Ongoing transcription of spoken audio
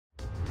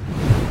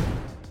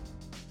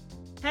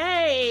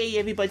Hey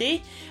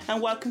everybody,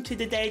 and welcome to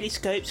the Daily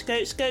Scopes for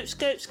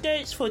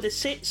the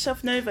 6th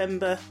of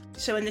November.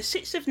 So on the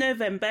 6th of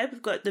November,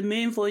 we've got the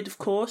moon void, of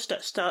course,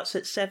 that starts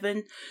at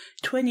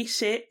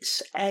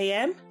 7:26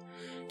 a.m.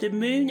 The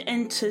moon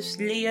enters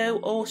Leo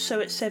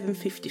also at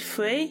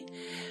 7:53.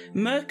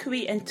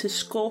 Mercury enters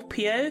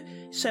Scorpio.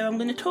 So I'm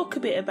going to talk a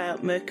bit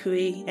about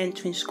Mercury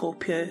entering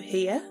Scorpio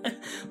here,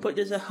 but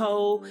there's a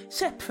whole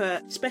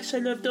separate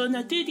special I've done.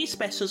 I do these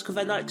specials because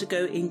I like to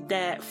go in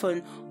depth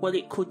on what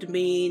it could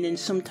mean, and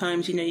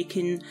sometimes, you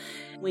can,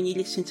 when you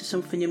listen to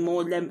something in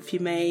more length, you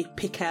may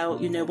pick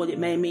out, what it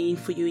may mean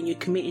for you in your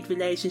committed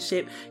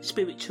relationship,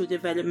 spiritual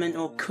development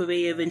or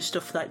career and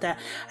stuff like that.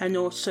 And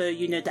also,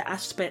 the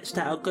aspects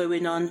that are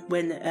going on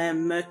when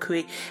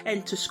Mercury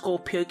enters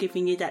Scorpio,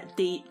 giving you that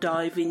deep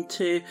dive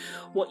into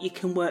what you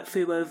can work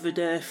through over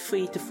the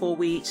 3 to 4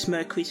 weeks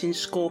Mercury's in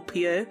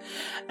Scorpio.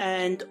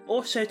 And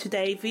also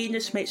today,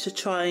 Venus makes a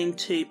trine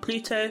to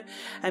Pluto,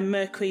 and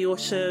Mercury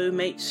also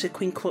makes a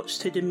quincunx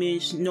to the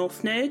moon's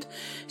north node.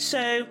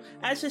 So,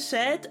 as I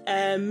said,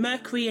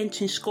 Mercury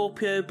entering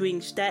Scorpio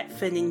brings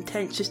depth and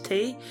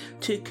intensity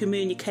to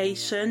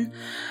communication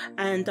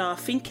and our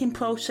thinking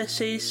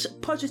processes.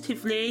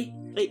 Positively,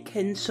 it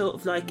can sort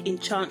of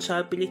enhance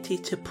our ability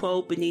to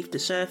probe beneath the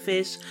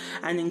surface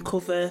and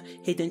uncover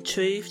hidden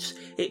truths.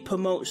 It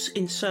promotes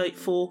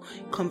insightful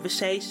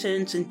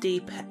conversations and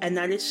deep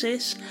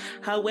analysis.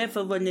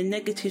 However, on the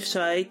negative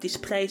side,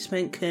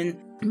 displacement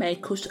can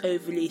make us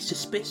overly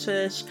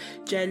suspicious,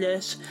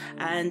 jealous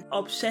and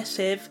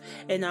obsessive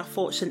in our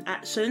thoughts and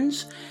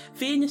actions.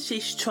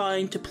 Venus's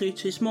trine to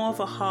Pluto is more of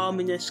a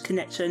harmonious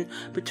connection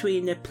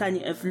between the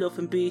planet of love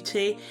and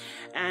beauty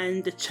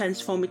and the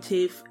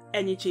transformative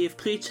energy of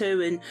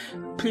Pluto, and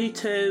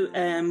Pluto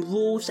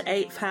rules the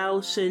 8th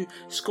house and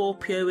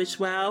Scorpio as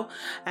well,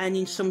 and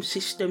in some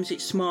systems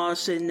it's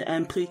Mars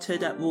and Pluto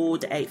that rule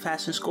the 8th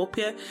house and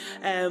Scorpio,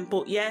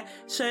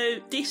 so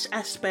this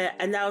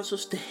aspect allows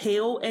us to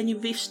heal any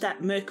rifts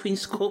that Mercury and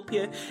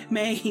Scorpio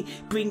may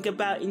bring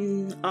about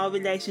in our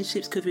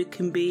relationships, because we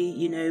can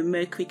be,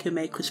 Mercury can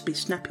make us be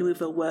snappy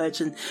with our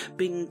words and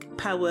bring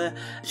power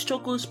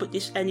struggles, but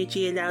this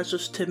energy allows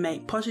us to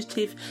make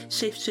positive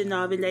shifts in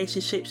our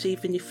relationships,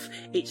 even if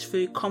it's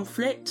through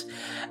conflict,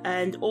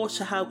 and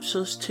also helps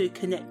us to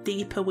connect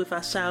deeper with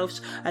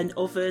ourselves and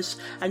others,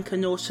 and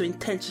can also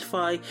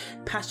intensify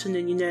passion.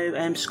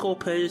 And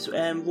Scorpio's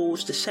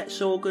rules the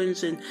sex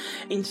organs and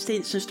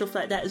instincts and stuff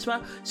like that as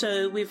well.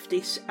 So with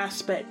this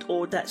aspect,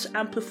 all that's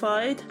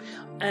amplified.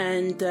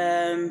 And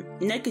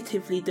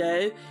negatively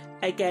though,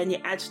 again,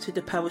 it adds to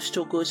the power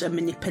struggles and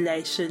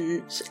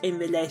manipulations in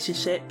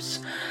relationships.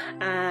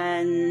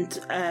 And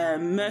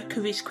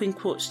Mercury's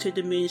quincunx to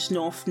the moon's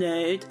north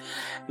node.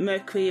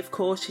 Mercury, of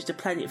course, is the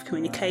planet of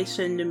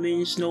communication. The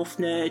moon's north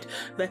node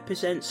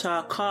represents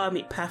our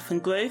karmic path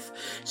and growth.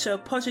 So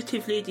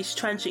positively, this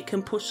transit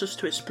can push us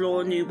to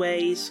explore new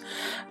ways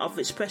of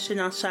expressing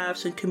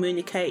ourselves and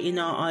communicating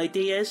our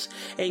ideas.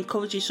 It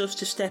encourages us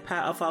to step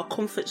out of our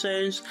comfort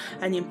zones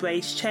and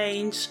embrace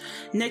change.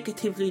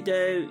 Negatively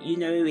though,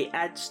 it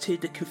adds to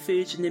the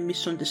confusion and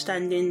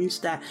misunderstandings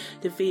that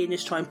the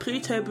Venus trine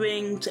Pluto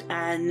brings,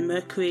 and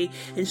Mercury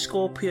in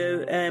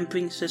Scorpio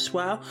brings as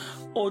well.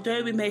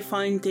 Although we may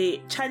find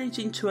it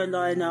challenging to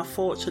align our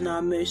thoughts and our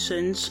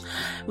emotions,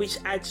 which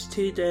adds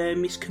to the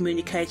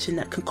miscommunication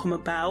that can come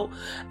about,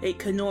 it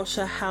can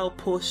also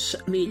help us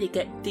really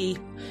get deep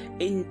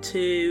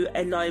into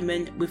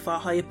alignment with our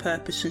higher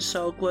purpose and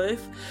soul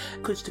growth,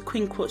 because the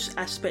quincunx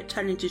aspect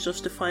challenges us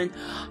to find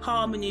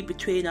harmony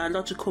between our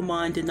logical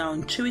mind and our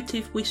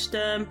intuitive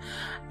wisdom,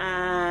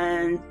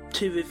 and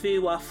to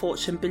review our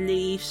thoughts and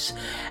beliefs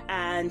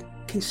and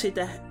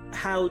consider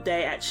how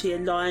they actually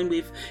align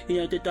with,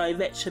 the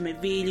direction we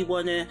really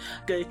want to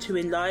go to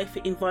in life,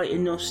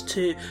 inviting us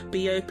to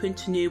be open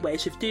to new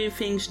ways of doing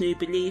things, new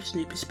beliefs,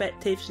 new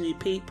perspectives, new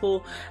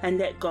people, and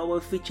let go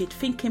of rigid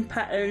thinking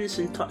patterns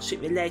and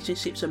toxic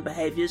relationships and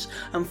behaviours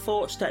and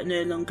thoughts that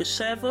no longer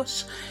serve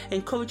us,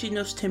 encouraging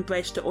us to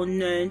embrace the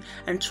unknown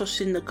and trust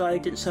in the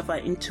guidance of our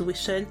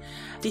intuition.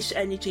 This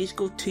energy is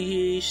good to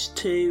use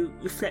to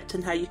reflect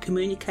on how you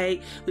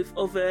communicate with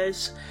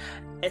others,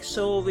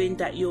 assuring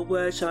that your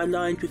words are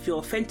aligned with your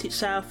authentic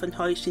self and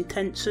highest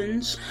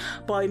intentions.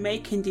 By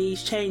making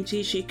these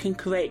changes, you can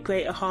create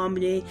greater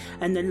harmony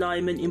and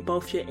alignment in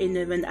both your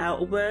inner and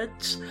outer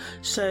words.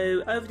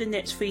 So over the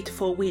next 3 to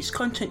 4 weeks,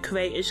 content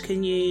creators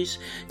can use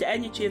the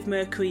energy of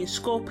Mercury in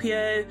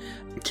Scorpio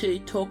to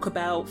talk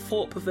about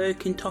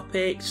thought-provoking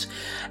topics.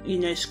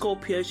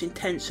 Scorpio's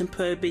intense and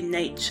probing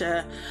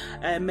nature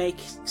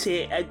makes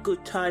it a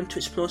good time to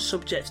explore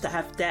subjects that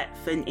have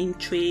depth and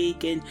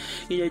intrigue, and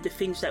the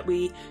things that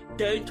we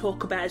don't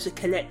talk about as a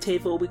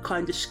collective, or we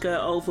kind of skirt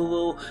over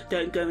or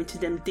don't go into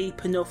them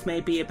deep enough,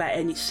 maybe about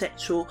any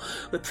sexual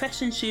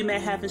repressions you may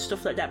have and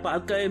stuff like that. But I'll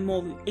go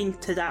more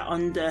into that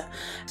on the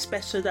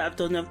special that I've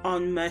done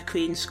on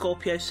Mercury and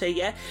Scorpio.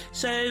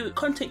 So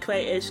content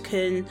creators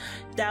can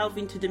delve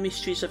into the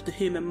mysteries of the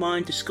human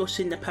mind,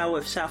 discussing the power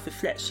of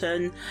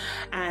self-reflection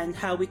and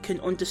how we can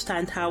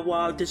understand how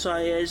our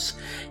desires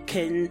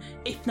can,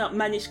 if not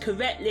managed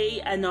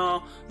correctly, and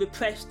our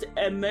repressed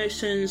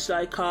emotions,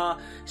 like our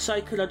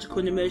psychological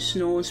and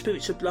emotional and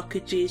spiritual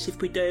blockages,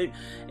 if we don't,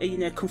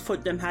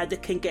 confront them, how they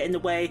can get in the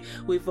way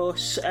with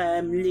us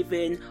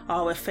living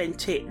our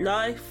authentic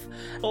life.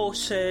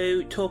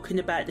 Also talking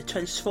about the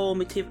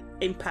transformative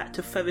impact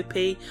of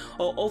therapy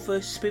or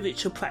other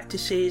spiritual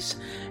practices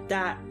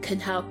that can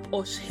help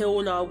us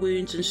heal our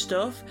wounds and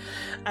stuff.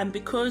 And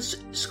because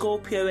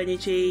Scorpio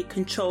energy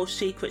controls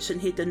secrets and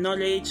hidden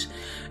knowledge,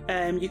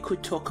 you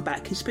could talk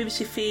about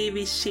conspiracy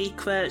theories,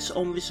 secrets,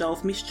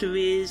 unresolved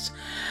mysteries,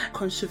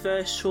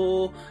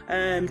 controversial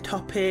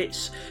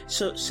topics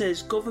such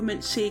as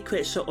government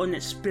secrets or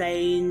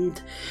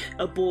unexplained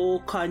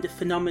occult kind of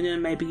phenomenon,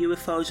 maybe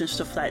UFOs and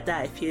stuff like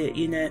that. If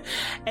you know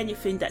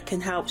anything that can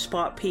help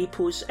spark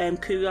people's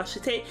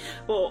curiosity.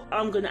 But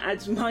I'm going to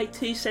add my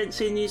 2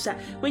 cents in, is that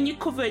when you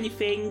cover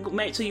anything,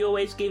 make sure you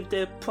always give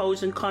the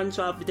pros and cons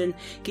rather than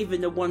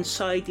giving a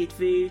one-sided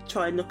view.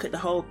 Try and look at the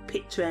whole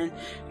picture and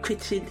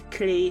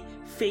critically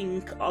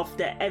think of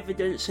the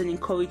evidence, and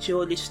encourage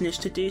your listeners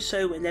to do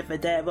so whenever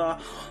there are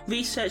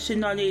research and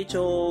knowledge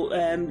or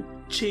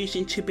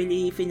choosing to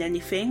believe in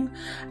anything.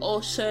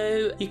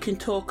 Also, you can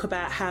talk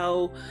about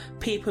how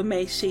people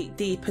may seek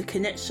deeper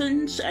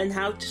connections and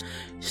how to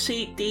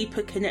seek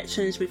deeper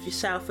connections with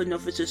yourself and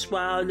others as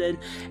well, and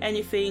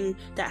anything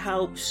that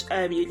helps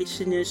your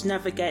listeners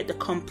navigate the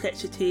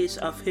complexities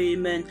of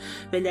human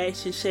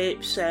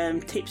relationships,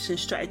 tips and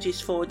strategies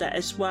for that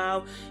as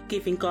well,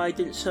 giving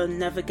guidance on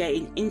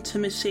navigating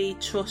intimacy,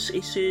 trust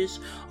issues,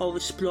 or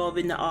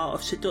exploring the art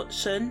of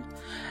seduction.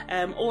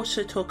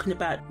 Also talking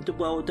about the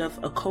world of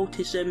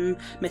occultism,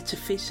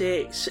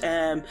 metaphysics,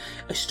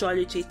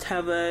 astrology,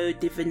 tarot,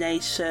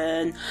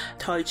 divination,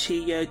 tai chi,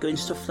 yoga and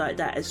stuff like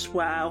that as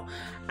well.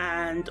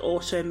 And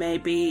also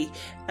maybe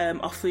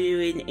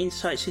offering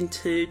insights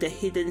into the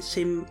hidden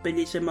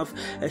symbolism of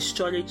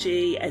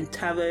astrology and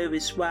tarot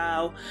as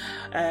well.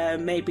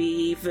 Maybe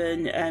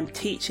even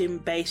teaching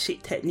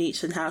basic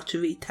techniques on how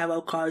to read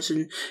tarot cards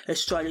and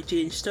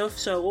astrology and stuff.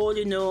 So all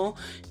in all,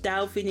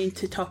 delving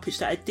into topics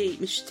that are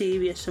deep,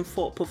 mysterious and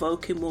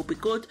thought-provoking will be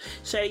good.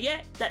 So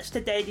yeah, that's the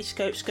Daily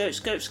Scope for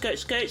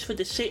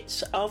the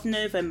 6th of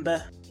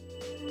November.